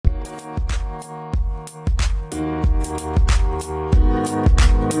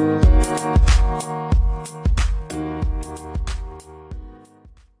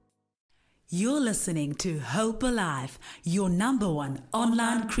listening to Hope Alive, your number one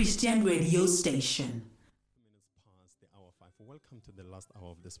online Christian radio station. Minutes past the hour 5. Welcome to the last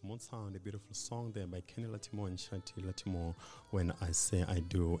hour of this Smooth Sound, a beautiful song there by Kenny Latimo and Shati Latimo, When I Say I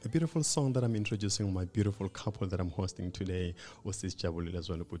Do. A beautiful song that I'm introducing my beautiful couple that I'm hosting today, Osis Jabulile as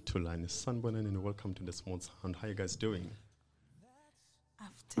well, Butulani Sanbonan, and welcome to the Smooth Sound. How are you guys doing?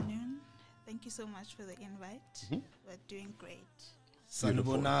 Afternoon. Thank you so much for the invite. We're doing great.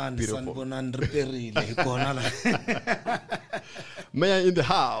 Sanbonan Mayor in the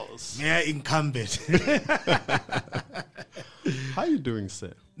house. Mayor incumbent. How are you doing,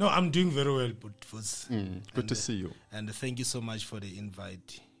 sir? No, I'm doing very well, Butfus. Good to see you. And thank you so much for the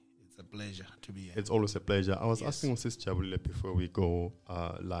invite. It's a pleasure to be here. It's always a pleasure. I was asking Sis Jabulile before we go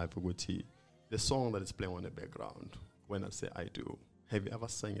live, Uguti, the song that is playing on the background, When I Say I Do, have you ever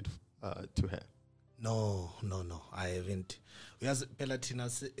sang it to her? No, I haven't. Uyazi phela thina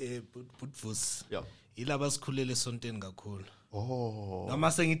Butfus. Yeah. Ilaba sikhulele esontweni kakhulu. Oh. Noma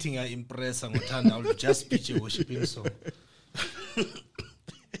sengithi ngiya impressa ngothanda I'll just pitch a worshiping song.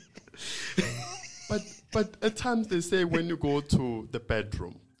 But at times they say when you go to the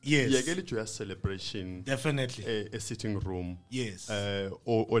bedroom, Yes. you get a celebration, Definitely. a sitting room, Yes.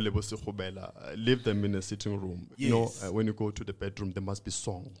 or leave them in a sitting room. Yes. You know, when you go to the bedroom, there must be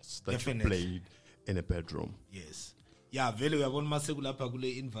songs that you Definitely. played in a bedroom. Yes. Yeah, vele uyabona mase kulapha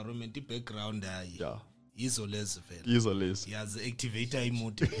kule environment background ayi. Yeah. Yizo lezo vele. Easily. Yazi activator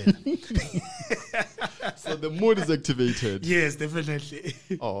imood phela. So the mood is activated. Yes, definitely.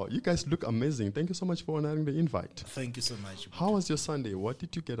 Oh, you guys look amazing. Thank you so much for honoring the invite. Thank you so much. How was your Sunday? What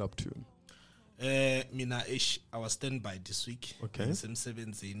did you get up to? Mina I was standby this week. Okay.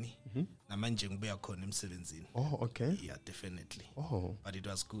 Ngisemsebenzini. Namanje ngibuya khona emsebenzini. Oh, okay. Yeah, definitely. Oh, But it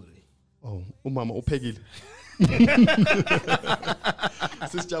was good. oh, umama uphekile.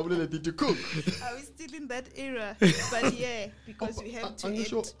 Sisijabulile, did you cook? Are we still in that era? But yeah, because we have to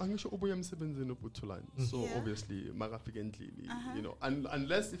eat. Angisho ubuya emsebenzini ubuthulani. So Yeah. obviously makafika endlini, you know,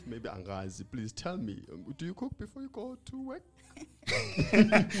 unless if maybe angazi, please tell me, do you cook before you go to work?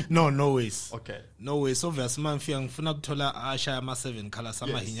 No ways. Okay. No ways. Obviously mangifika ngifuna ukuthola ashaya ama 7 colors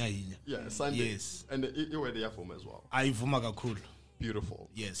ama Yes. hinya. Yeah, Sunday. Yes. And you were there for me as well. Ayivuma kakhulu. Beautiful.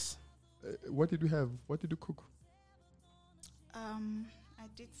 Yes. What did you have? What did you cook? I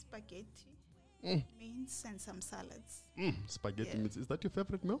did spaghetti, beans, and some salads. Spaghetti Yeah. meats. Is that your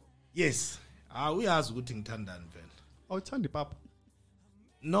favorite meal? Yes. Uyazi ukuthi ngithandani vele. Oh, it's handy, pap.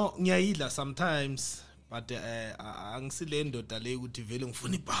 No, ngiyayidla sometimes, but angisile ndoda le ukuthi vele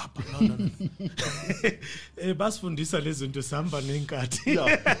ngifuna ipapa. No. Basifundisa lezi zinto sihamba nenkathi.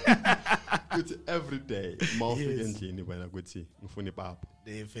 Yeah. It's every day. Mawufika Yes. endlini wena kuthi ngifuna ipapa.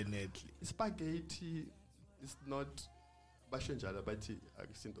 Definitely. Spaghetti is not basho njalo bathi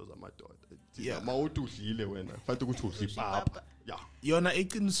akusinto zamadoda. Yeah. Mawuthi udlile wena, fanele ukuthi udle ipapa. Yeah. Yona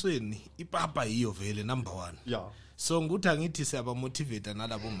eqinisweni ipapa yiyo vele number 1. Yeah. So nguthi angithi siyaba motivate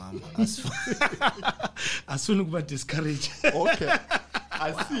nalabo mama. Asifuni kuba discourage. Okay.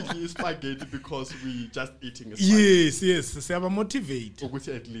 I see spaghetti because we just eating a spaghetti. Yes, siyaba motivate.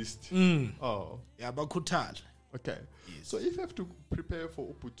 Ukuthi at least. Oh. Yabakhuthale. Okay. Yes. So if you have to prepare for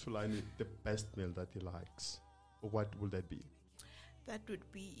Uputhulani the best meal that he likes, what will that be? That would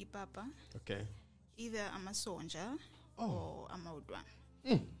be ipapa, Okay. either amasonja or amaudwa.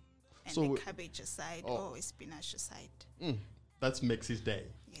 And So- a cabbage aside or a spinach aside. That makes his day.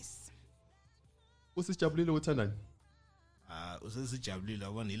 Yes. Usijabulile uthandani? Usesijabulile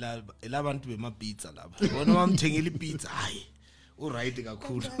yabona ilabantu bema pizza lapha. Bona bamthengela ipizza. Hayi. Uright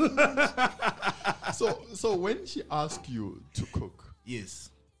kakhulu. So when she asks you to cook,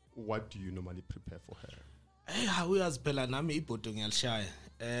 Yes. what do you normally prepare for her? Uyazi phela nami ibhodo ngiyalishaya.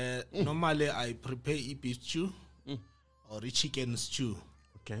 Normally I prepare a beef stew or a chicken stew.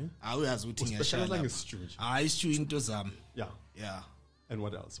 Okay. Uyazi ukuthi ngiyashaya. Uspecialize nge-stew nje. Stew into zami. Yeah. Yeah. And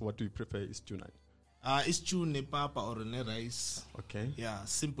what else? What do you prefer is tonight? Stew nepapa or ne rice. Okay. Yeah,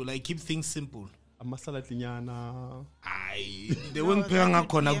 simple. I keep things simple. Amasalad linyana. The one pheka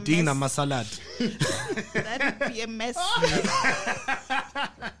ngakhona kudingi nama salad. That would be a mess.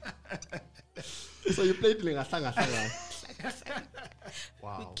 So you played lingahlanga.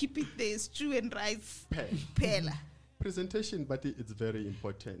 Wow. We keep it there, stew and rice. Pay. Pela. Presentation, but it's very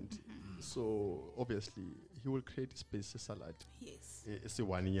important. So obviously he will create space salad. Yes. It's a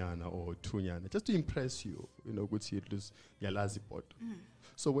one yana or two yana, just to impress you. You know, good see lose yalazi pot.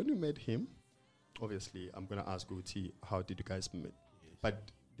 So when you met him, obviously I'm gonna ask Uti, how did you guys meet?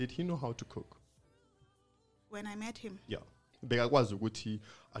 But did he know how to cook? When I met him, Yeah. Bekakwazi ukuthi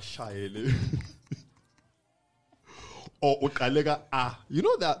ashayele. Or uqaleka you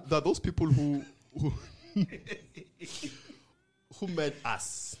know that there are those people who who made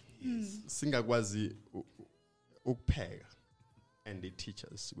us singakwazi ukupheka, and they teach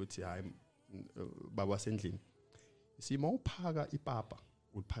us ukuthi hayi baba sendlini si mawuphaka ipapa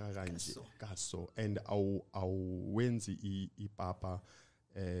uphaka kanje kaso, and awenzi ipapa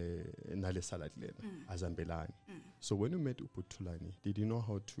nale salad lena azambelani. So when you met uPhuthulani, did you know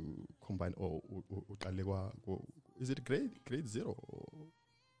how to combine, or uqale is it grade 0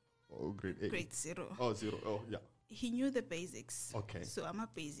 or grade 8? Grade 0. Oh, 0. Oh, yeah. He knew the basics. Okay. So I'm a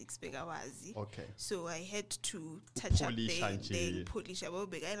basics bekawazi. Okay. So I had to touch up Polish the polish. Abo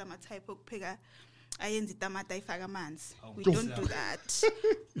beka ama type of pheka ayenza itamata ifaka amanzi. We Don't. don't do that.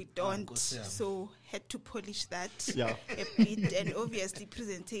 We don't. So had to polish that Yeah. a bit, and obviously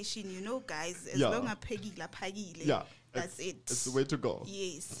presentation, you know guys, as Yeah. long as phekile phakile. Yeah. That's it. That's the way to go.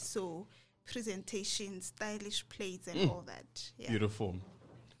 Yes. So presentation, stylish plates and all that. Yeah. Beautiful.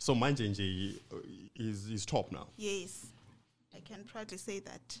 So manje nje is top now. Yes. I can proudly say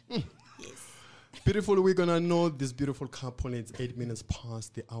that. Yes. Beautiful. We're gonna know this beautiful couple. It's 8 minutes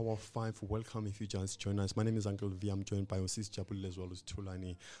past the hour 5. Welcome if you just join us. My name is Uncle V. I'm joined by Osis Jabul as well as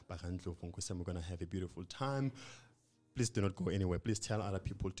Thulani Bakandlo. We're gonna have a beautiful time. Please do not go anywhere. Please tell other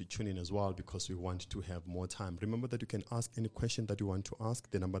people to tune in as well, because we want to have more time. Remember that you can ask any question that you want to ask.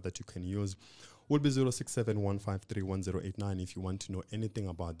 The number that you can use will be 0671531089. If you want to know anything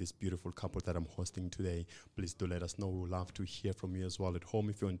about this beautiful couple that I'm hosting today, please do let us know. We would love to hear from you as well at home.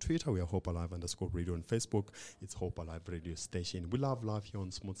 If you're on Twitter, we are Hope Alive _radio. On Facebook, it's Hope Alive Radio Station. We love here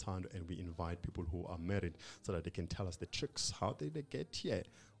on Smooth Sound, and we invite people who are married so that they can tell us the tricks. How did they get here?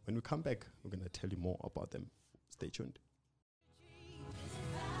 When we come back, we're going to tell you more about them. Stay tuned.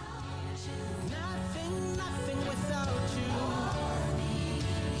 Nothing without you.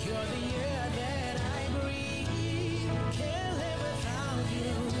 You're the air that I breathe. Can't live without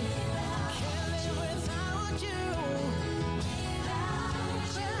you. Can't live without you.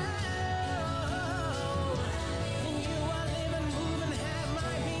 In you I live and move and have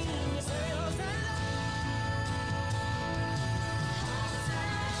my being. You say, Hosanna.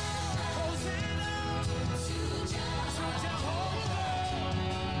 Hosanna. To Jehovah.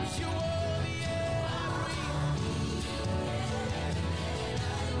 You are the air I breathe.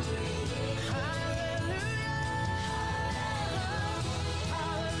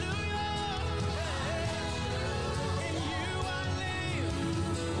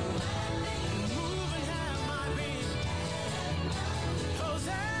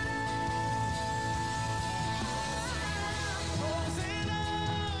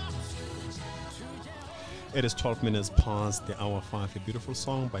 It is 12 minutes past the hour 5. A beautiful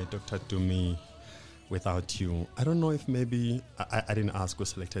song by Dr. Dumi, Without You. I don't know if maybe, I didn't ask who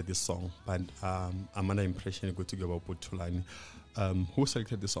selected this song, but I'm under impression good to go about Puthulani. Who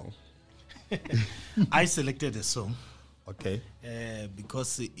selected the song? I selected a song Okay.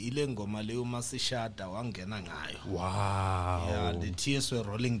 because ile ngoma leyo masishada wangena ngayo. Wow. Yeah, the tears were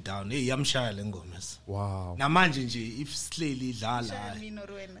rolling down. Hey, yamshaya le ngoma. Wow. Namanje nje if slowly Shall dlala. me nor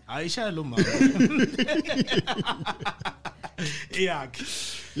wena. Ayishaya lo mama. Yakhe.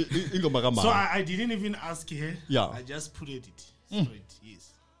 Ingoma kamama. So I didn't even ask her. Yeah. I just put it straight.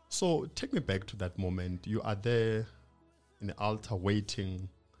 Yes. So take me back to that moment. You are there in the altar waiting,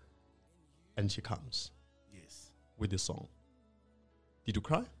 and she comes Yes. with the song. Did you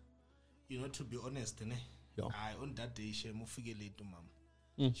cry? You know, to be honest, ne? Yeah. On that day she mufike late mama.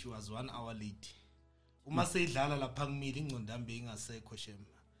 Mm. She was 1 hour late. Uma seyidlala lapha kumile ingqondo yami ingasekho shema.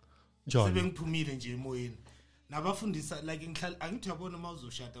 John. Sebengiphumile nje emoyeni. Nabafundisa like angithi yabona uma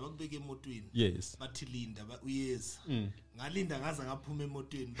uzoshada bakubeka emotweni. Yes. Bathi linda uyeza. Ngalinda ngaze ngaphuma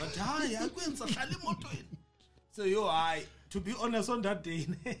emotweni. But hayi akwenza hlala emotweni. So to be honest on that day.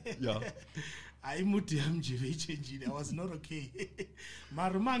 Yeah. I mood yami nje beyichangeile. I was not okay.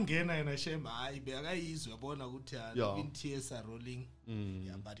 Mara mangena yena shema hayi bekayizwe yabona ukuthi Yeah. even tears are rolling.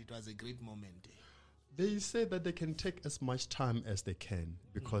 Yeah, but it was a great moment. They say that they can take as much time as they can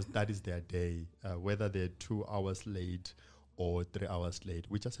because that is their day, whether they're 2 hours late or 3 hours late.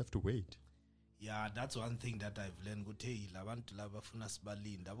 We just have to wait. Yeah, that's one thing that I've learned. Ukuthi labantu labafuna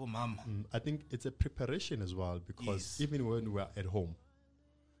sibalinda abo mama. I think it's a preparation as well because Yes. even when we're at home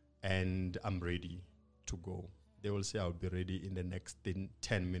and I'm ready to go, they will say I'll be ready in the next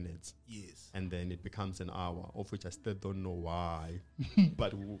 10 minutes. Yes. And then it becomes an hour, of which I still don't know why.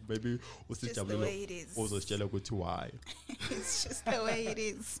 But maybe Just the way it is. why. It's just the way it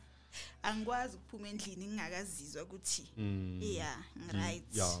is. Angikwazi ukuphuma endlini ngingakazizwa ukuthi yeah, right.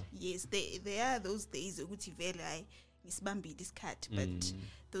 Yeah. Yes, there are those days ukuthi vele hayi ngisibambile isikhathi, but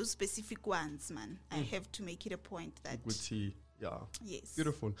those specific ones man, I have to make it a point that Ukuthi Yeah. Yes.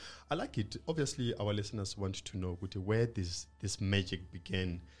 Beautiful. I like it. Obviously, our listeners want to know where this magic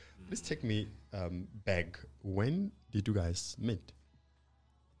began. Please take me back. When did you guys meet?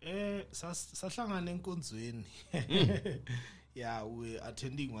 Sahlangana enkonzweni. Yeah, we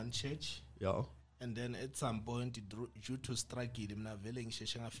attending one church. Yeah. And then at some point, due to struggle, mina vele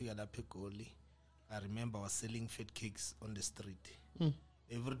ngisheshe ngafika lapha eGoli. I remember I was selling fat cakes on the street.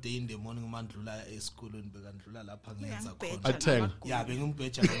 Every day in the morning, mandlula esikolweni bekandlula lapha ngenza khona. Ateng. Yeah,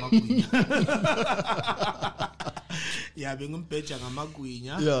 bengimbheja ngamagwinya. Yeah, bengimbheja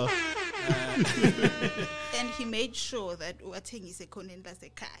ngamagwinya. Yeah. And he made sure that uwathengise khona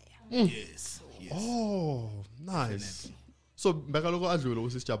lasekhaya. Yes. Yes. Oh, nice. Definitely. So bekaloko adlula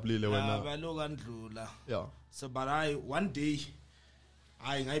usisijabulile wena. Baloku andlula. Yeah. So but one day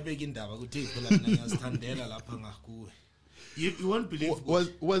ngayibeka indaba ukuthi phela mina ngiyazithandela lapha ngakuwe. You won't believe.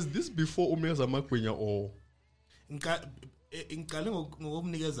 Was this before umnikeza amagwinya or? Ngiqale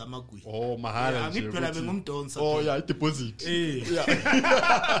ngokumnikeza amagwinya. Oh, mahala nje. Ngiphela bengumdonsa. Oh yeah, deposit. Yeah.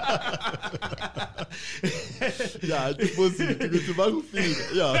 Yeah, deposit ukuthi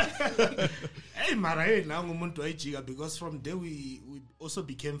bakufika. Yeah. Hey mara hey nangu umuntu wayijika because from there we also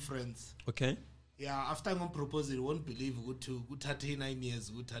became friends. Okay. Yeah, after ngomproposal you won't believe ukuthi kuthathe 9 years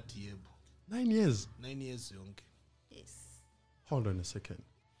ukuthathe yebo. 9 years. 9 years yonke. Yes. Hold on a second.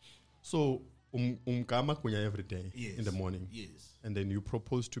 So umgama kunya every day Yes. in the morning. Yes. And then you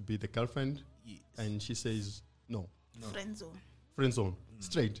propose to be the girlfriend Yes. and she says no. Friend zone. Friend zone.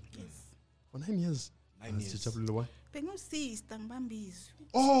 Straight. Yes. For 9 years. 9 years. Sijabulile why? Bengusista ngibambizwe.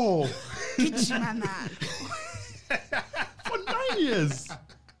 Oh, Gijima nalo. for 9 years.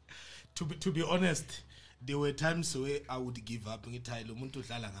 To be honest, there were times where I would give up ngithi hayi lo muntu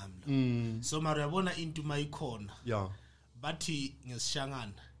udlala ngami lo. So mara yabona into mayikhona. Yeah. Bathi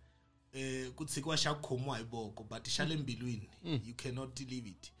ngesishangana kuthi kwasha khomwa iboko but ishale embilwini you cannot leave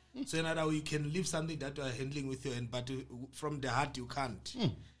it. So another way you can leave something that you are handling with your hand but from the heart you can't.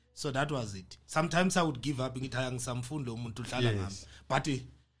 So that was it. Sometimes I would give up ngithi hayi ngisamfundo lo muntu udlala ngami Yes. but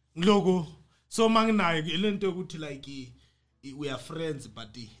ngiloko so manginayo lento ukuthi like we are friends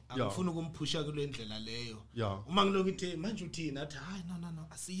but angifuni ukumphusha kule ndlela leyo. Yeah. Uma ngiloko ithi manje uthini athi hayi no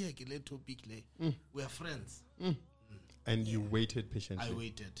asiyeke le topic le. We are friends. And you waited patiently. I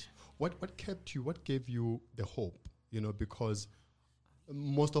waited. What kept you? What gave you the hope? You know, because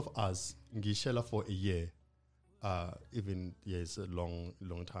most of us ngishela for a year, even yes, a long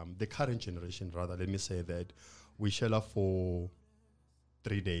time. The current generation, rather, let me say that we shella for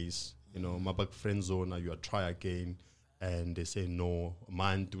 3 days. You know, my back friend zone, you try again, and they say no,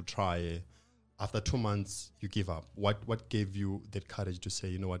 man to try. After 2 months, you give up. What gave you that courage to say,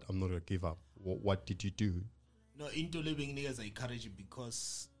 you know what, I'm not gonna give up? What did you do? No, into living niggas I encourage you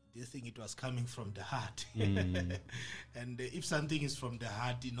because they think it was coming from the heart. And if something is from the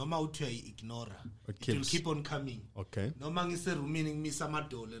heart, no matter what you ignore, it will keep on coming. Okay. No man is meaning miss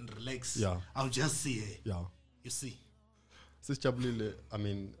amadol and relax. Yeah. I'll just see it. Yeah. You see. Sisijabulile, I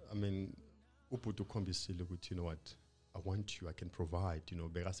mean, uputu kombisile ukuthi, you know what, I want you, I can provide, you know,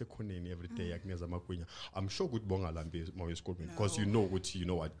 bekase khoneni every day yakuneza magwinya. I'm sure good bonga lambe moyo school because you know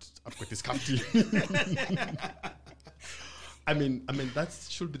what, I've got this captain. I mean that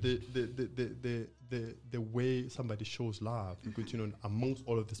should be the way somebody shows love because, you know, amongst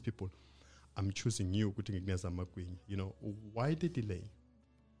all of these people, I'm choosing you ukuthi ngikuneza magwinya. You know, why the delay?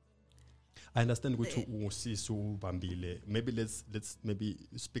 I understand ukuthi usisu bambile. Maybe let's maybe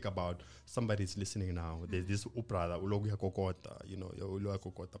speak about somebody's listening now. There's this brother ulokuya kokota, you know, ulokuya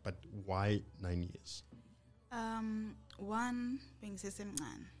kokota, but why 9 years? One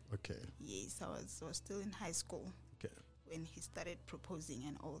bengisesemncane. Okay. Yes, I was still in high school Okay. when he started proposing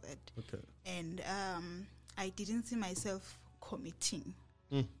and all that. Okay. And I didn't see myself committing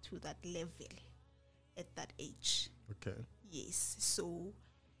to that level at that age. Okay. Yes, so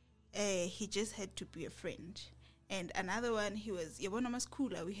he just had to be a friend. And another one, he was Yabona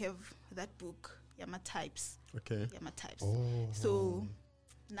Maskula. We have that book, Yama Types. Okay. Yama Types. Oh. So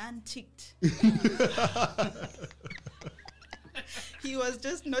none ticked. He was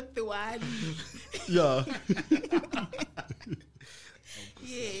just not the one. Yeah.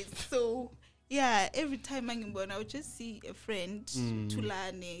 Yes. So yeah, every time I'm born, I would just see a friend,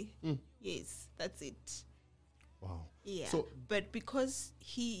 Tulane. Yes, that's it. Wow. Yeah. So- but because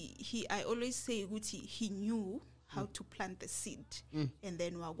he I always say Guti, he knew how to plant the seed and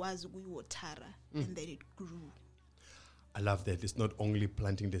then wagwazi ukuyotara and then it grew. I love that. It's not only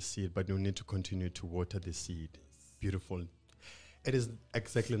planting the seed, but you need to continue to water the seed. Beautiful. It is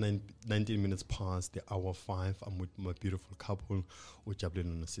exactly 19 minutes past the hour 5. I'm with my beautiful couple, Ujabulile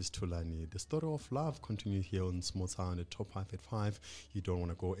and Sis Thulani. The story of love continues here on Small Sound at Top 5 at 5. You don't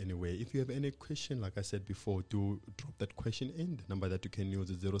want to go anywhere. If you have any question, like I said before, do drop that question in. The number that you can use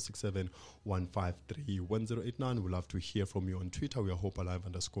is 067 153 1089. We'd love to hear from you on Twitter. We are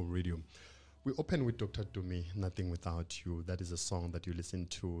HopeAlive_radio. We open with Dr. Dumi, Nothing Without You. That is a song that you listen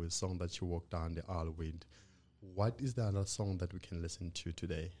to, a song that you walk down the aisle with. What is the other song that we can listen to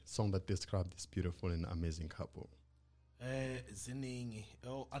today? Song that describes this beautiful and amazing couple. Ziningi.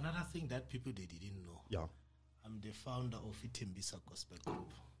 Oh, another thing that people they didn't know. Yeah. I'm the founder of Itembisa Gospel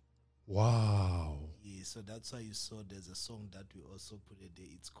Group. Wow. Yeah, so that's why you saw there's a song that we also put it there.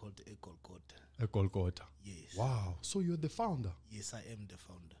 It's called Ekolkota. A Golgotha. Yes. Wow. So you're the founder. Yes, I am the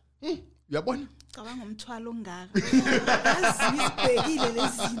founder. Yabona? Cabanga umthwalo ongaka. Yazi ngizibhekile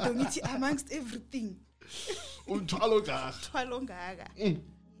lezi zinto ngithi amongst everything. Umthwalo ka. Umthwalo ongaka.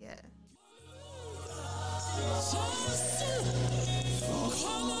 Yeah.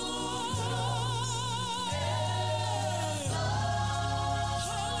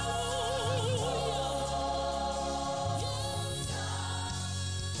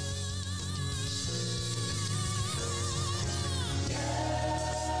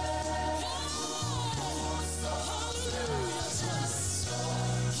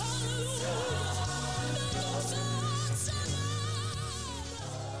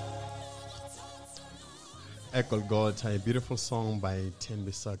 Echo God, a beautiful song by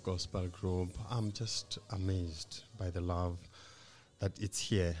Tembisa Gospel Group. I'm just amazed by the love that it's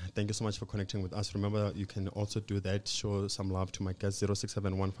here. Thank you so much for connecting with us. Remember, you can also do that. Show some love to my guest,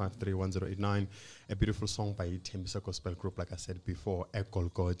 067-153-1089. A beautiful song by Tembisa Gospel Group, like I said before, Echo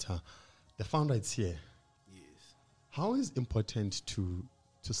God. The founder is here. Yes. How is it important to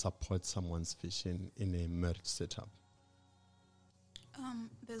support someone's vision in a marriage setup?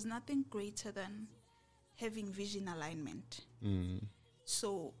 There's nothing greater than having vision alignment.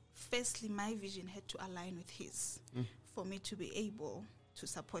 So firstly, my vision had to align with his for me to be able to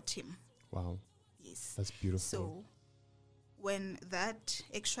support him. Wow. Yes. That's beautiful. So when that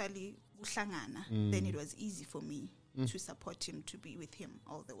actually uhlangana, then it was easy for me to support him, to be with him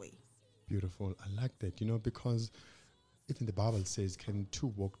all the way. Beautiful. I like that, because even the Bible says, can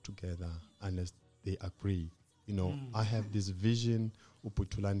two walk together unless they agree? I have this vision,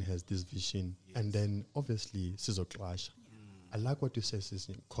 Uputhulani has this vision, and then obviously Sizo clash. I like what you say,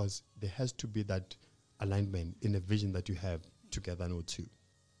 Sizo, because there has to be that alignment in a vision that you have together, no two.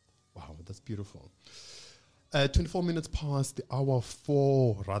 Wow, that's beautiful. 24 minutes past the hour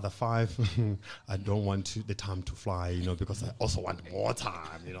 4, rather 5. I don't want the time to fly, because I also want more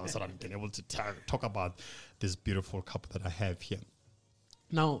time, so that I'm being able to talk about this beautiful couple that I have here.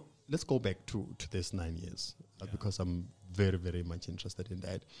 Now, let's go back to this 9 years, because I'm very, very much interested in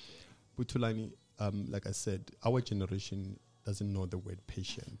that. Puthulani, like I said, our generation doesn't know the word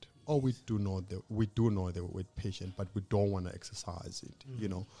patient. Or we do know the word patient, but we don't want to exercise it,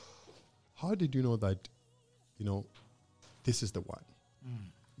 How did you know that, this is the one?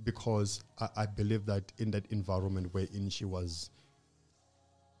 Because I believe that in that environment wherein she was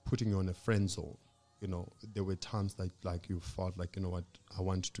putting you on a friend zone, there were times that like you felt like, what, I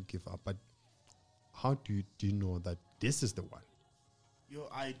want to give up. But how do you know that this is the one?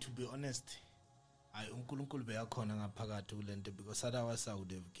 To be honest, uNkulunkulu beyakhona ngaphakathi kulento, because otherwise I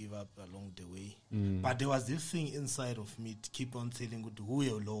would have given up along the way. But there was this thing inside of me to keep on telling ukuthi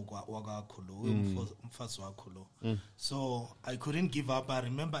huyo lo wakakho lo, huyo umfazi wakho lo. So I couldn't give up. I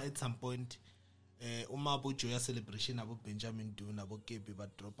remember at some point uma abo Joya Celebration, abo Benjamin Dune, abo Kepi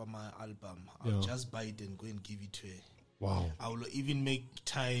but drop my album, I'll just buy it and go and give it to her. Wow. I will even make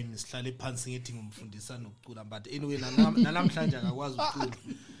time sihlale phansi ngithi ngumfundisa nokucula, but anyway namhlanje akakwazi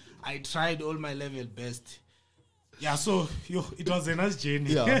ukucula. I tried all my level best. Yeah, so it was a nice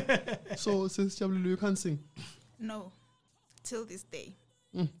journey. Yeah. So since Jabulile, you can't sing? No, till this day.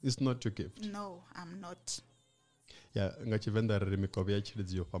 It's not your gift. No, I'm not. Yeah, ngachivenda remikobe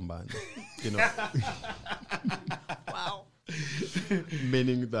yachilizi yopambana. Wow.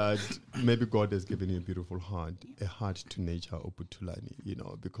 Meaning that maybe God has given you a beautiful heart, a heart to nature,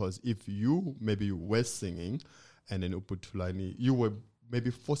 Uputhulani, because if you were singing and then Uputhulani, you were maybe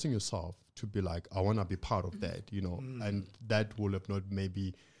forcing yourself to be like, I want to be part of that, and that will have not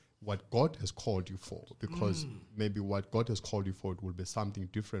maybe what God has called you for, because maybe what God has called you for, it will be something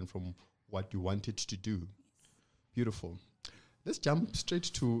different from what you wanted to do. Beautiful. Let's jump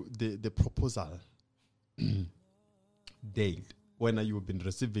straight to the proposal date. When you have been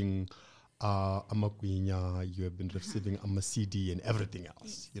receiving Amagwinya, you have been receiving a CD and everything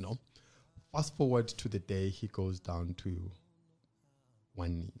else, Fast forward to the day he goes down to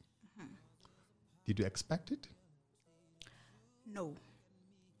one knee. Did you expect it? No.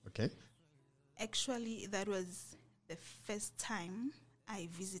 Okay. Actually, that was the first time I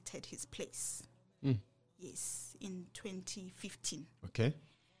visited his place. Yes, in 2015. Okay.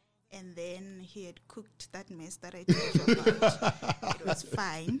 And then he had cooked that mess that I told you about. It was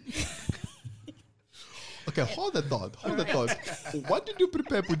fine. Okay, hold the thought. What did you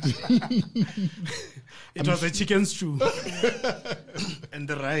prepare, Puti? It was a chicken stew and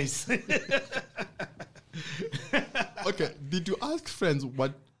the rice. Okay, did you ask friends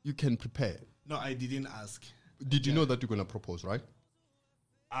what you can prepare? No, I didn't ask. Did you know that you're going to propose, right?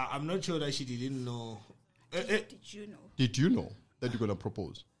 I'm not sure that she didn't know. Did you know? Did you know that you're going to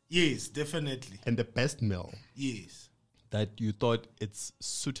propose? Yes, definitely. And the best meal Yes. that you thought it's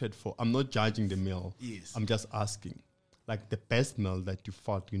suited for, I'm not judging the meal. Yes. I'm just asking. Like the best meal that you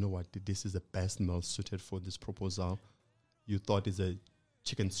thought, you know what, this is the best meal suited for this proposal, you thought is a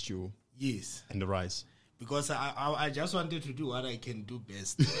chicken stew Yes. and the rice. Because I just wanted to do what I can do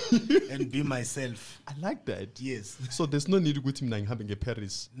best and be myself. I like that. Yes. So there's no need to go to having a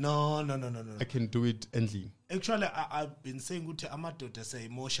Paris. No. I can do it endly. Actually, I've been saying ukuthi amadoda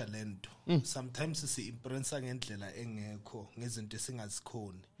say-emotional lento. Sometimes si-impressa ngendlela engekho ngezinto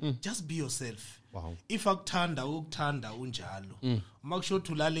esingazikhoni. Just be yourself. Wow. If akuthanda ukuthanda unjalo. Uma kusho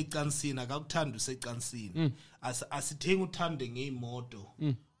ukuthi ulala ecansini akakuthanda usecansini. Asithengi uthande ngeimoto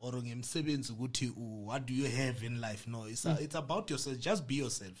or ngemsebenzi ukuthi what do you have in life? No, it's about yourself. Just be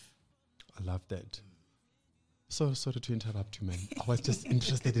yourself. I love that. So sorry to interrupt you, man. I was just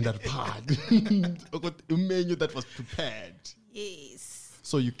interested in that part. A menu that was prepared. Yes.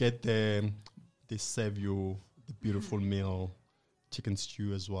 So you get they serve you the beautiful meal, chicken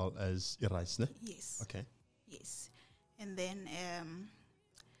stew as well as rice, ne? Yes. Okay. Yes. And then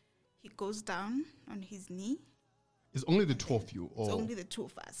he goes down on his knee. It's only the two of you? It's Or only the two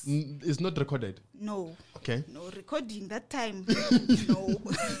of us. It's not recorded? No. Okay. No recording that time. No.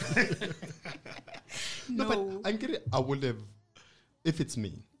 No, but I would have, if it's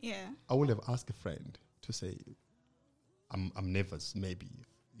me, Yeah. I would have asked a friend to say, I'm nervous, maybe,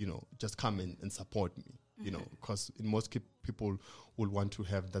 just come in and support me, because in most people will want to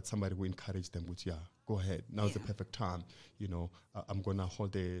have that somebody will encourage them with, go ahead. Now's the perfect time. I'm going to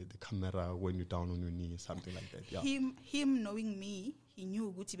hold the camera when you're down on your knee, something like that. Yeah. Him knowing me, he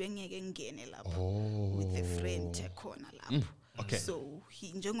knew ukuthi bengeke ngene lapho with a friend ekhona lapho. Okay. So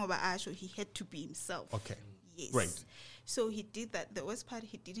he njengoba asho, he had to be himself. Okay. Yes. Great. So he did that. The worst part,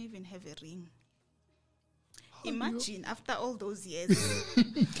 he didn't even have a ring. Imagine after all those years.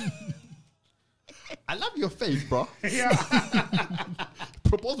 I love your face, bro. Yeah.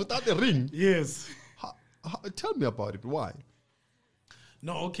 Propose without a ring. Yes. Tell me about it. Why?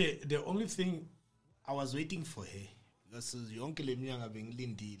 No, okay. The only thing I was waiting for her because yonke le minyaka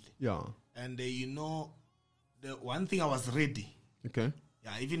bengilindile. Yeah. And the one thing I was ready. Okay.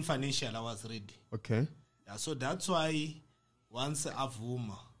 Yeah, even financial I was ready. Okay. Yeah, so that's why once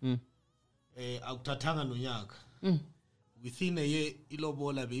avuma akuthathanga nonyaka. Within a year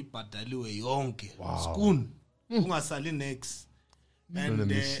ilobola beyibhadaliwe yonke. Spoon. Ungasali next. And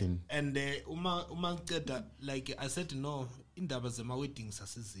uma ngiceda, like I said, no, indaba zema weddings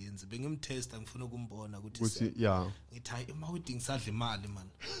asizenzi bengimtesta ngifuna ukumbona ukuthi yeah, ngithi hayi ema weddings adla imali man.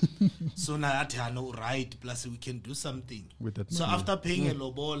 So na athi no right, plus we can do something with that so money. after paying a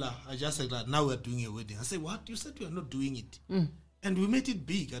lobola, I just said that now we are doing a wedding. I say, what? You said we are not doing it. And we made it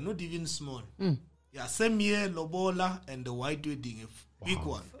big and not even small. Yeah, same year lobola and the white wedding, a big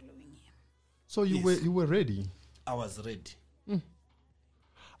one. Following him. So you were ready. I was ready.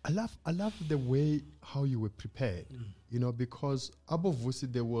 I love the way how you were prepared, because Abo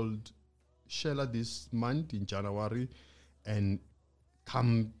Vusi, they will share this month in January and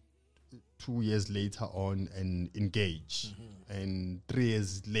come 2 years later on and engage, and 3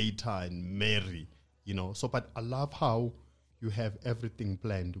 years later and marry, So, but I love how you have everything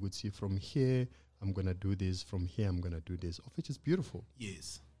planned. You would see from here, I'm going to do this, from here, I'm going to do this, of which is beautiful.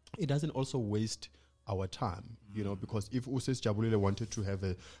 Yes. It doesn't also waste our time, because if Uses Jabulile wanted to have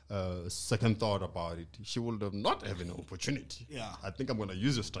a second thought about it, she would have not have an opportunity. Yeah. I think I'm going to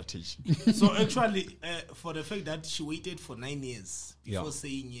use a strategy. So actually, for the fact that she waited for 9 years before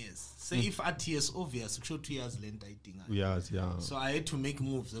saying yes, say if at years obvious, show 2 years later, I think. Yes, yeah. So I had to make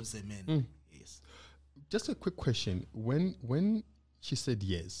moves as a man. Yes. Just a quick question. When she said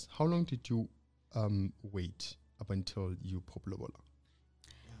yes, how long did you wait up until you pop lobola?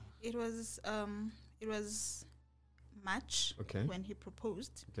 It was March when he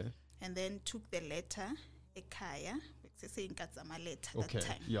proposed. Okay. And then took the letter, ekhaya, Okay. that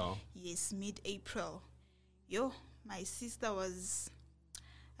time. Yeah. Yes, mid-April. My sister was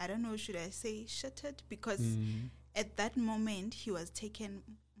I don't know, should I say shattered? Because at that moment, he was taken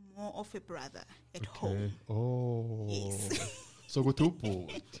more of a brother at home. Oh. Yes. So go to pool.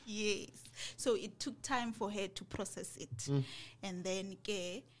 Yes. So it took time for her to process it. And then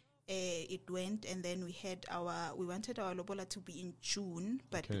it went, and then we wanted our lobola to be in June,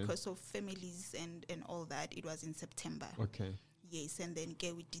 but because of families and all that, it was in September. Okay. Yes, and then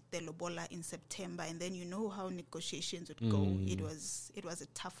we did the lobola in September, and then you know how negotiations would go. It was a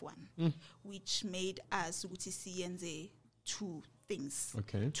tough one, which made us two things,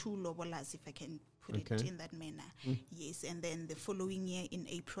 two lobolas, if I can put it in that manner. Yes, and then the following year in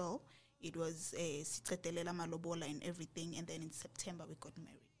April, it was Sitretelela Malobola and everything, and then in September we got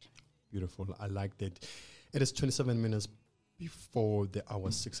married. Beautiful. I like that. It is 27 minutes before the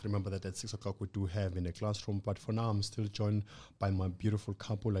hour 6. Remember that at 6 o'clock we do have in the classroom, but for now I'm still joined by my beautiful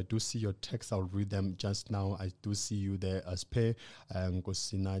couple. I do see your texts. I'll read them just now. I do see you there, Aspe and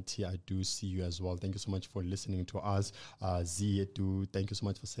Gosinati. I do see you as well. Thank you so much for listening to us. Z, thank you so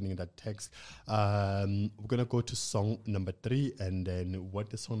much for sending that text. We're gonna go to song number 3, and then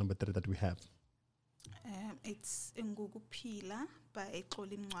what is song number 3 that we have? It's Ngugu Pila by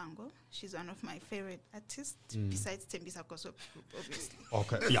Xoli Mwango. She's one of my favorite artists, besides Tembisa Koso, obviously.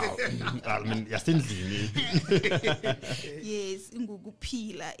 Okay, yeah. I mean, yes, Ngugu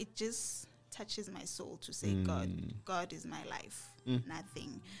Pila. It just touches my soul to say God is my life.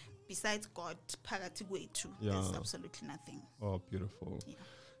 Nothing. Besides God, Pagati way too. There's absolutely nothing. Oh, beautiful. Yeah.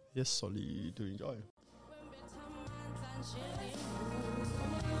 Yes, Solly, do enjoy.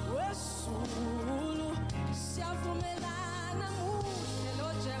 Siyavumelana muhle lo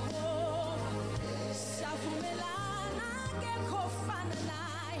Jehova, siyavumelana akekho ofana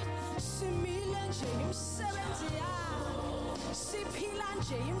naye, simile nje imisebenzi yakhe, siphila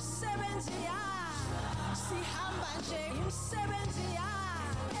nje imisebenzi yakhe, sihamba nje imisebenzi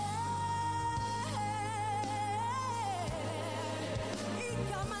yakhe.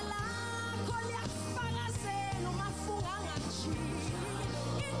 Igama lakho liyakufakazela umafunga ngakujiki,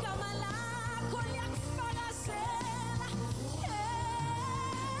 igama lakho liyakufakazela.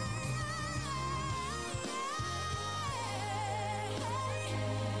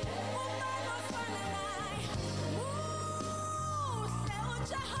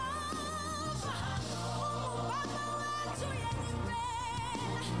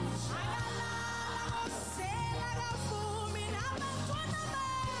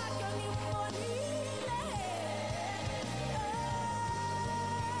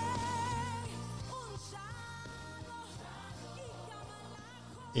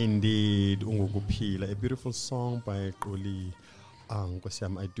 Indeed, Ungukuphila, a beautiful song by Xoli.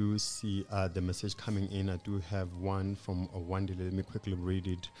 I do see the message coming in. I do have one from Wandi. Let me quickly read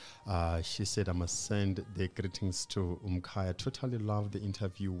it. She said, I must send the greetings to Umkhaya. Totally love the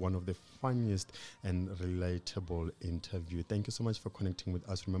interview. One of the funniest and relatable interview. Thank you so much for connecting with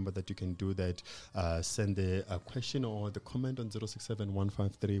us. Remember that you can do that. Send the question or the comment on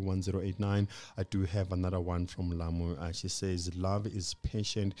 067-153-1089. I do have another one from Lamu. She says, love is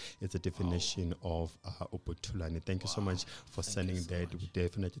patient. It's a definition of Opotulani. Thank you so much for sending that. We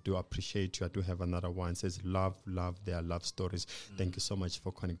definitely do appreciate you. I do have another one. It says love their love stories. Thank you so much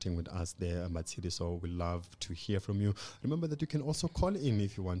for connecting with us there, Matsidi. So we love to hear from you. Remember that you can also call in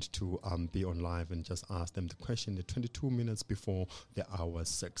if you want to be on live and just ask them the question. The 22 minutes before the hour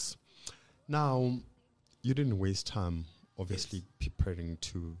 6. Now, you didn't waste time, obviously, preparing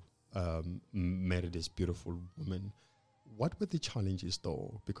to marry this beautiful woman. What were the challenges,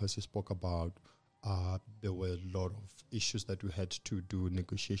 though? Because you spoke about there were a lot of issues that you had to do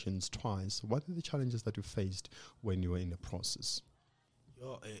negotiations twice. What are the challenges that you faced when you were in the process?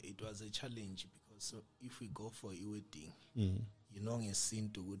 It was a challenge because if we go for a wedding, you know, a scene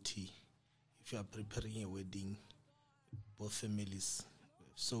to Uti, if you are preparing a wedding, both families,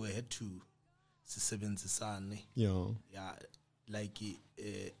 so we had to seven son. Yeah. Like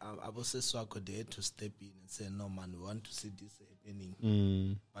Aboseswako, they had to step in and say, no man, we want to see this happening.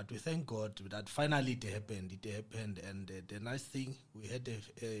 But we thank God that finally it happened. And the nice thing, we had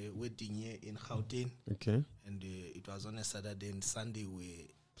a wedding here in Gauteng. Okay. And it was on a Saturday and Sunday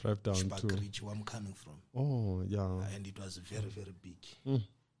we drive down to Ridge, where I'm coming from. Oh, yeah. And it was very, very big. Yeah.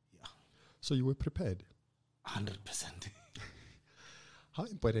 So you were prepared? 100%. How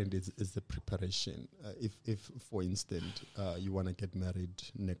important is the preparation? If for instance, you want to get married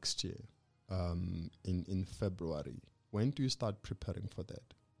next year, in February, when do you start preparing for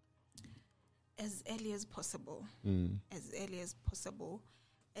that? As early as possible. As early as possible.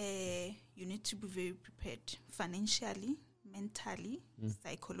 You need to be very prepared financially, mentally,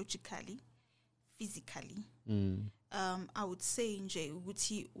 psychologically, physically. I would say nje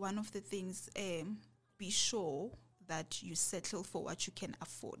ukuthi one of the things, be sure that you settle for what you can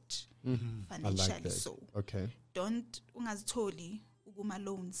afford I financially. like that. So Okay. don't ungazitholi ukuma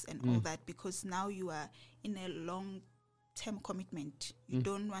loans and all that, because now you are in a long-term commitment. You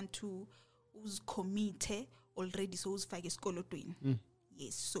don't want to commit already, so uzifake esikolotweni.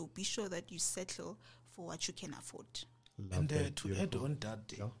 Yes, so be sure that you settle for what you can afford. Love And that. to add Beautiful. on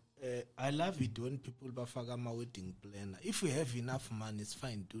that, I love it when people bafaka my wedding planner. If we have enough money, it's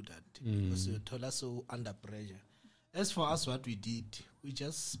fine, do that. Because you told us so under pressure. As for us, what we did, we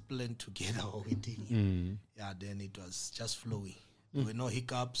just planned together our wedding. Yeah, then it was just flowing. There were no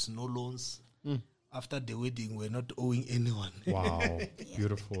hiccups, no loans. After the wedding, we're not owing anyone. Wow,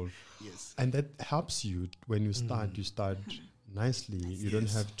 beautiful. Yes. And that helps you when you start. You start nicely. You don't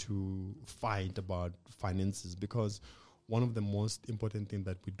Yes. have to fight about finances, because one of the most important things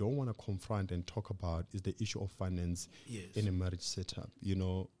that we don't want to confront and talk about is the issue of finance Yes. in a marriage setup. You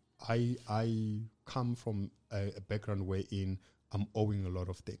know, I come from a background wherein I'm owing a lot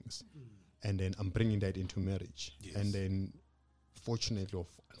of things, and then I'm bringing that into marriage, Yes. and then fortunately or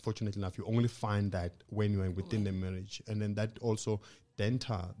unfortunately enough, you only find that when you are within the marriage, and then that also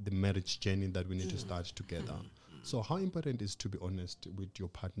enter the marriage journey that we need to start together. So how important is to be honest with your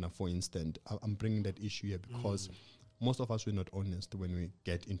partner? For instance, I'm bringing that issue here because most of us were not honest when we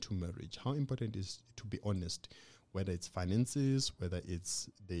get into marriage. How important is to be honest, whether it's finances, whether it's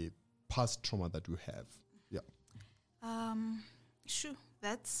the past trauma that we have? Yeah. Sure,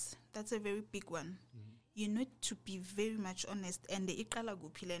 that's a very big one. You need to be very much honest, and the iqala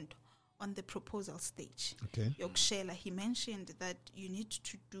kuphi lento on the proposal stage. Okay. Yokushela, he mentioned that you need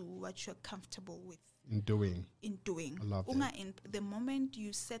to do what you're comfortable with In doing. in doing. I love Unga in the moment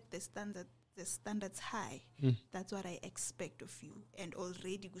you set the standards high, that's what I expect of you. And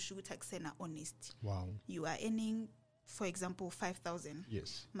already kusho ukuthi akusena honesty. Wow. You are earning, for example, 5,000.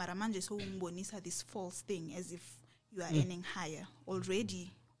 Yes. Mara manje so umbonisa this false thing as if you are earning higher. Already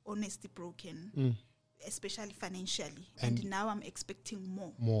honesty broken, especially financially. And now I'm expecting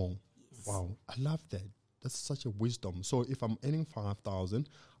more. More. Wow. I love that. That's such a wisdom. So if I'm earning 5,000,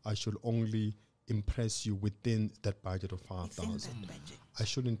 I should only impress you within that budget of Within 5,000. that budget. I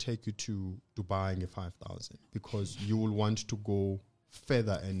shouldn't take you to buying a 5,000, because you will want to go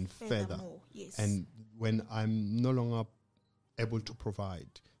further and further. Furthermore, yes. And when I'm no longer able to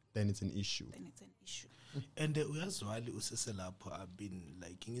provide, then it's an issue. Then it's an issue. And uyazwali usese lapho I've been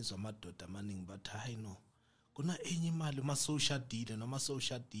like ngizwa amadoda amaningi but hayi no kuna enye imali uma sowushadile noma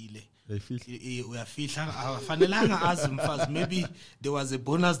sowushadile uyafihla afanelanga azi mfazi, maybe there was a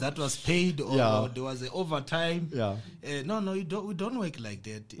bonus that was paid or there was a overtime. No, we don't work like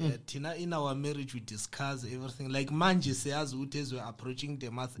that. Tina, in our marriage we discuss everything, like manje siyazi ukuthi as we're approaching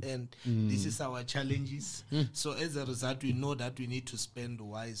the month end, this is our challenges. So as a result we know that we need to spend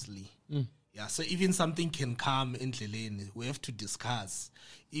wisely. Yeah, so even something can come endleleni, we have to discuss.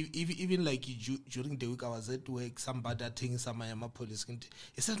 Even like during the week I was at work, somebody things some police.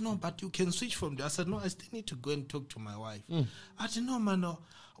 He said, no, but you can switch from there. I said, no, I still need to go and talk to my wife. I said, no, man, no.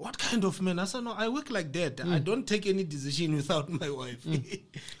 What kind of man? I said, no, I work like that. I don't take any decision without my wife.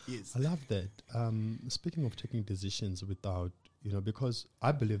 Yes. I love that. Speaking of taking decisions without, because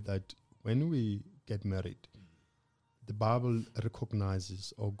I believe that when we get married, the Bible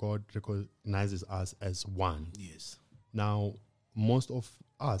recognizes, or God recognizes us as one. Yes. Now, most of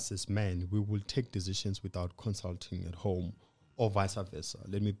us as men, we will take decisions without consulting at home, or vice versa.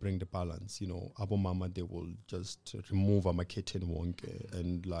 Let me bring the balance. Abo mama, they will just remove a curtain wonke,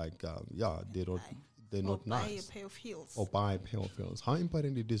 and they're not nice. Buy a pair of heels. Or buy a pair of heels. How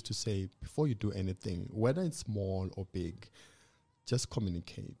important it is to say, before you do anything, whether it's small or big, just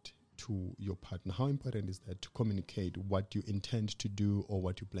communicate to your partner. How important is that, to communicate what you intend to do or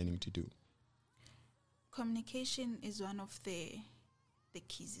what you're planning to do? Communication is one of the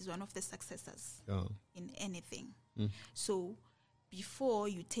keys, is one of the successors in anything. So before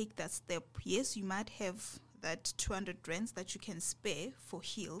you take that step, yes, you might have that 200 rands that you can spare for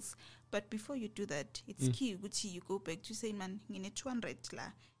heels, but before you do that, it's key you go back to say, man, you need 200 la,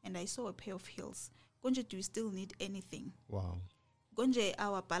 and I saw a pair of heels. Gonje, do you still need anything? Wow. Gonje,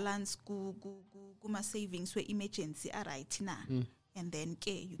 our balance kuma savings where emergency are right now. And then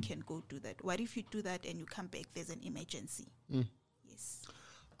you can go do that. What if you do that and you come back, there's an emergency? Yes.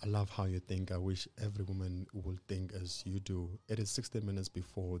 I love how you think. I wish every woman will think as you do. It is 16 minutes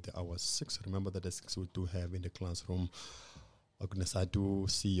before the hour 6. Remember that the 6 we do have in the classroom. Oh goodness, I do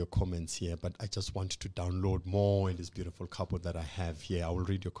see your comments here, but I just want to download more in this beautiful couple that I have here. I will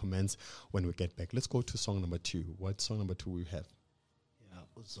read your comments when we get back. Let's go to song number 2. What song number 2 we have? Yeah,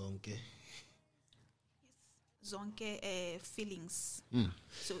 Uzonke. zonke feelings.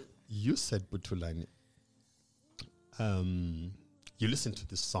 So You said Butulani. You listen to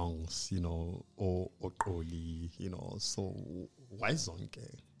the songs, you know, or Koli, you know. So why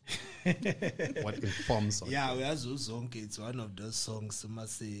Zonke? What informs Zonke? Yeah, we have Zonke. It's one of those songs.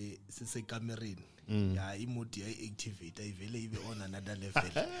 Mase Cameroon. Yeah, emoji activate. I will even on another level.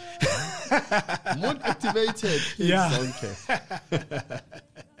 Mood activated. Yeah. Zonke.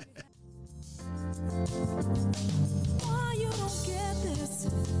 Why you don't get this,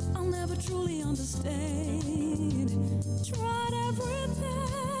 I'll never truly understand. Tried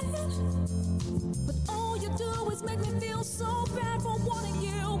everything, but all you do is make me feel so bad for wanting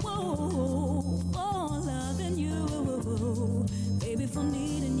you, for loving you, baby, for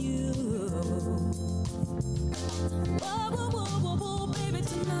needing you. Baby,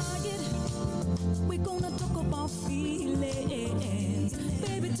 tonight we're gonna talk about feelings.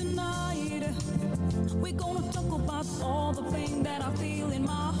 Baby, tonight we're gonna talk about all the pain that I feel in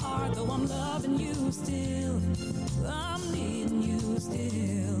my heart. Though I'm loving you still, I'm needing you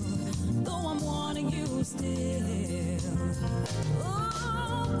still, though I'm wanting you still.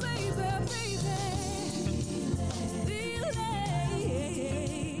 Oh, baby, baby,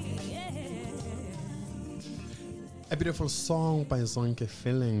 A beautiful song by Zonke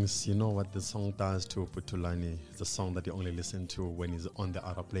Feelings. You know what the song does to Putulani. It's a song that you only listen to when he's on the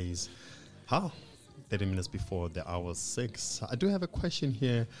other plays. How? 30 minutes before the hour 6. I do have a question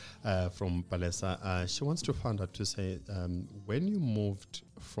here from Palesa. She wants to find out to say, when you moved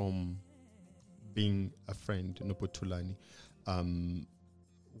from being a friend, Putulani,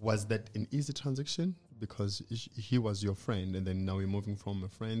 was that an easy transition? Because he was your friend, and then now you're moving from a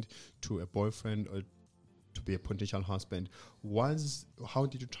friend to a boyfriend or to be a potential husband. How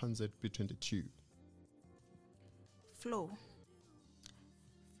did you transit between the two? Flow,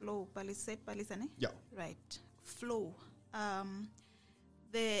 Palisane? Yeah. Right. Flow.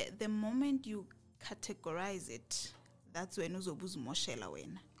 The moment you categorize it, that's when uzobuzu moshela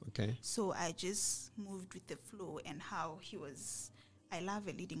wena. Okay. So I just moved with the flow and how he was. I love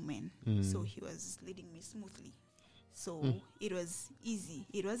a leading man, so he was leading me smoothly. So it was easy.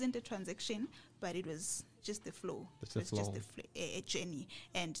 It wasn't a transaction, but it was just the flow. Just it the was flow. just a journey.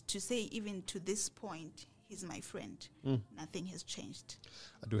 And to say even to this point, he's my friend. Nothing has changed.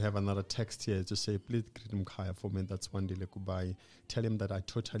 I do have another text here to say, please greet him Kaya for me. That's one Wandile Kubai. Tell him that I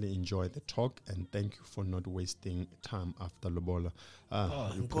totally enjoy the talk and thank you for not wasting time after Lobola.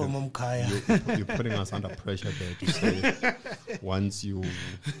 You're putting us under pressure there to say, once you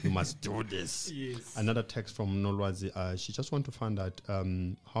must do this. Yes. Another text from Nolwazi. She just want to find out,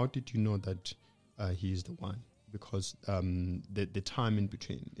 how did you know that he is the one? Because the time in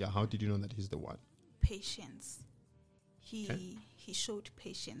between. Yeah, how did you know that he's the one? Patience. He Okay. he showed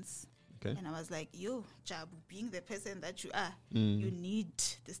patience. Okay. And I was like, yo, Jabu, being the person that you are, you need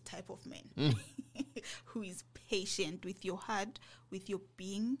this type of man who is patient with your heart, with your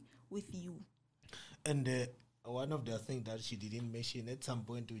being, with you. And one of the things that she didn't mention, at some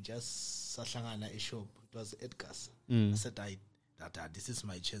point we just sahlangana a shop. It was Edgar's. I said, this is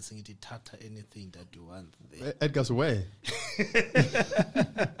my chance. It tata anything that you want there. Edgar's way.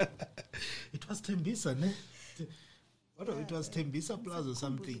 It was Tembisa, ne? It was Tembisa Plaza or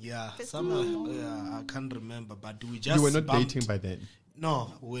something. Yeah, Festival. somewhere. Yeah, I can't remember. But we just You were not bumped. dating by then.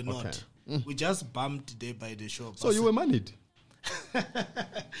 No, we're not. Okay. We just bumped there by the shop. So you were married?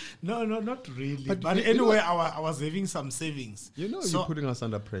 No, not really. But But you anyway, know- I was having some savings. You know, So- you're putting us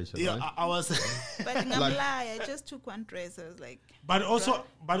under pressure, Yeah, right? I was. But in I just took one dress. I was like, But also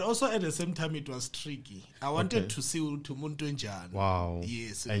at the same time, it was tricky. I wanted Okay. to see Muntu Njani. Wow.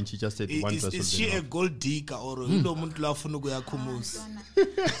 Yes. And she just said one dress Is will she be a enough. gold digger or ilo muntu la ufuna ukuya khumuzi?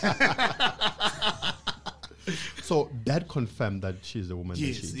 So that confirmed that she's the woman that she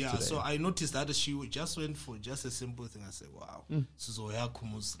Yes, is yeah. today. So I noticed that she just went for just a simple thing. I said, wow, sizoya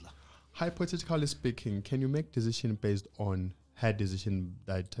khumuzi la. Hypothetically speaking, can you make decision based on her decision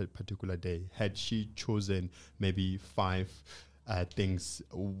that particular day? Had she chosen maybe 5 things,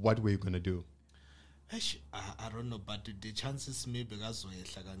 what were you going to do? Eish, I don't know, but the chances maybe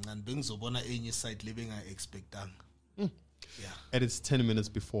kazoyehla kancane. Bengizobona enye side le benga-expectanga. Yeah. And it's 10 minutes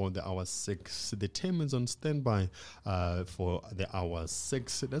before the hour 6. The team is on standby for the hour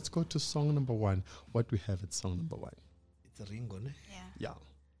 6. Let's go to song number 1. What do we have at song number 1? It's a Ringo, ne? yeah. Yeah.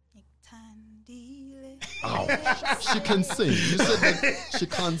 Ngikuthandile. Ow. She can sing. You said that she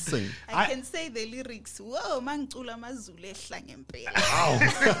can't sing. I can say the lyrics. Whoa, mangicula amazulu ehla ngempela.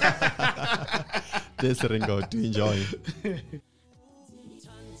 There's Ringo to enjoy.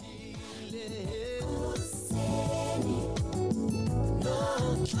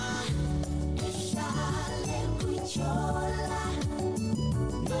 no,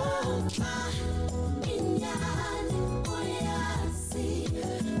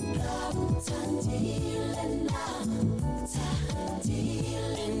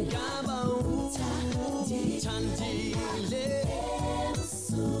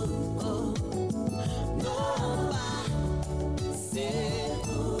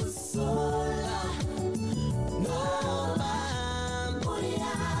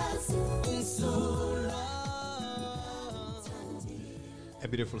 A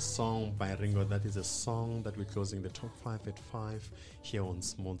beautiful song by Ringo. That is a song that we're closing the top 5 at 5 here on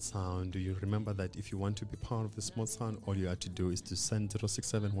Smooth Sound. Do you remember that if you want to be part of the Smooth Sound, all you have to do is to send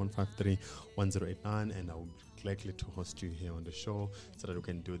 067-153-1089, and I'll be likely to host you here on the show so that we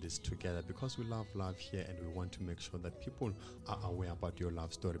can do this together, because we love love here and we want to make sure that people are aware about your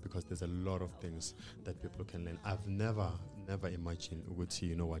love story, because there's a lot of things that people can learn. I've never imagined, Uguti,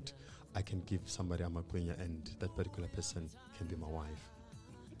 you know what, I can give somebody a makwenya and that particular person can be my wife.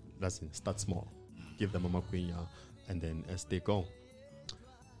 That's it. Start small. Give them a makwenya, and then as they go.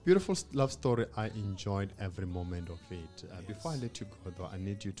 Beautiful love story. I enjoyed every moment of it. Yes. Before I let you go, though, I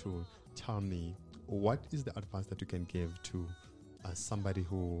need you to tell me, what is the advice that you can give to somebody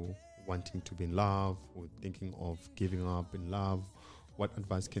who wanting to be in love, or thinking of giving up in love? What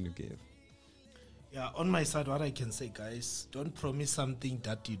advice can you give? Yeah, on my side, what I can say, guys, don't promise something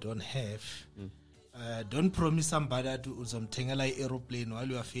that you don't have. Don't promise somebody to uzomthengela aeroplane while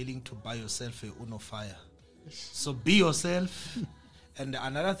you are failing to buy yourself a Uno fire. So be yourself. And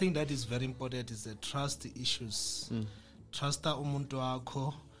another thing that is very important is the trust issues. Trust umuntu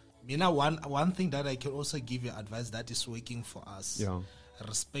wakho. Mina, one thing that I can also give you advice that is working for us. Yeah.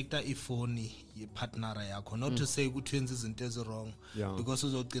 Respect ifoni ye partner yakho, not to say ukuthi wenza izinto ezi wrong, because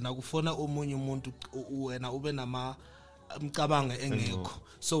uzogcina kufona omunye umuntu wena ube nama mcabango engekho.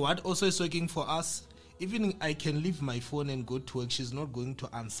 So what also is working for us, even I can leave my phone and go to work, she's not going to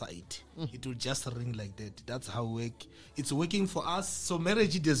answer it. It will just ring like that. That's how it's working for us. So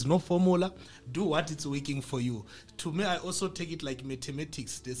marriage, there's no formula. Do what it's working for you. To me, I also take it like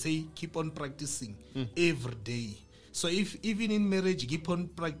mathematics. They say keep on practicing every day. So if even in marriage, keep on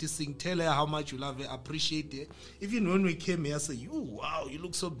practicing. Tell her how much you love her, appreciate her. Even when we came here, I say, wow, you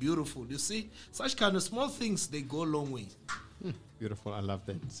look so beautiful. You see, such kind of small things, they go a long way. Beautiful. I love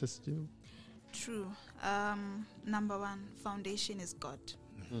that. Sister, True. Number one, foundation is God.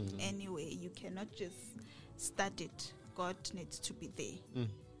 Anyway, you cannot just start it. God needs to be there.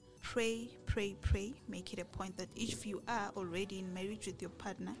 Pray, pray, pray. Make it a point that if you are already in marriage with your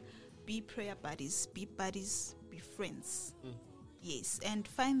partner, be prayer buddies, be friends. Yes, and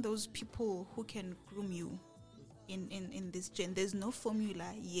find those people who can groom you in this journey. There's no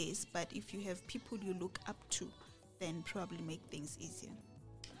formula, yes, but if you have people you look up to, then probably make things easier.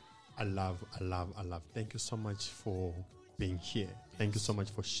 I love. Thank you so much for being here. Thank you so much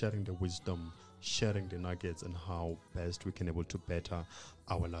for sharing the wisdom, sharing the nuggets, and how best we can able to better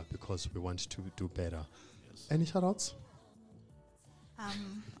our love, because we want to do better. Yes. Any shout outs?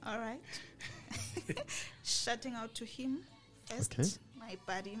 All right. Shouting out to him first. Okay. My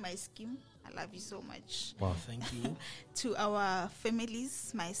body, my skin. I love you so much. Wow, thank you. To our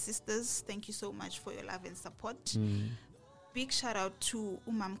families, my sisters, thank you so much for your love and support. Big shout out to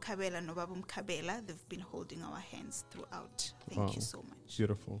Umam Kabela and Obabum Kabela. They've been holding our hands throughout. Thank you so much.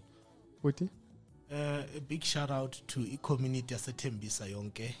 Beautiful. Witi? A big shout out to the community as a Tembisa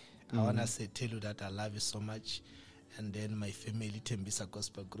Yonke. I want to tell you that I love you so much. And then my family, Tembisa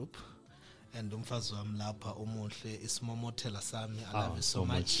Gospel Group. And umfazwam lapha omuhle isimomothela sami. I love you so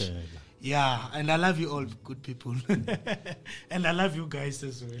much. Yeah, and I love you all, good people. And I love you guys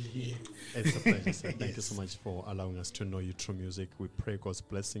as well here. It's a pleasure, sir. Thank you so much for allowing us to know you through music. We pray God's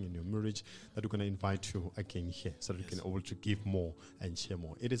blessing in your marriage, that we're going to invite you again here so that you can able to give more and share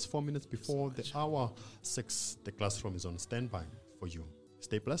more. It is 4 minutes before the hour 6. The classroom is on standby for you.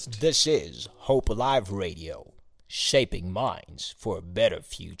 Stay blessed. This is Hope Alive Radio, shaping minds for a better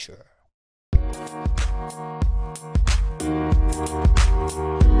future.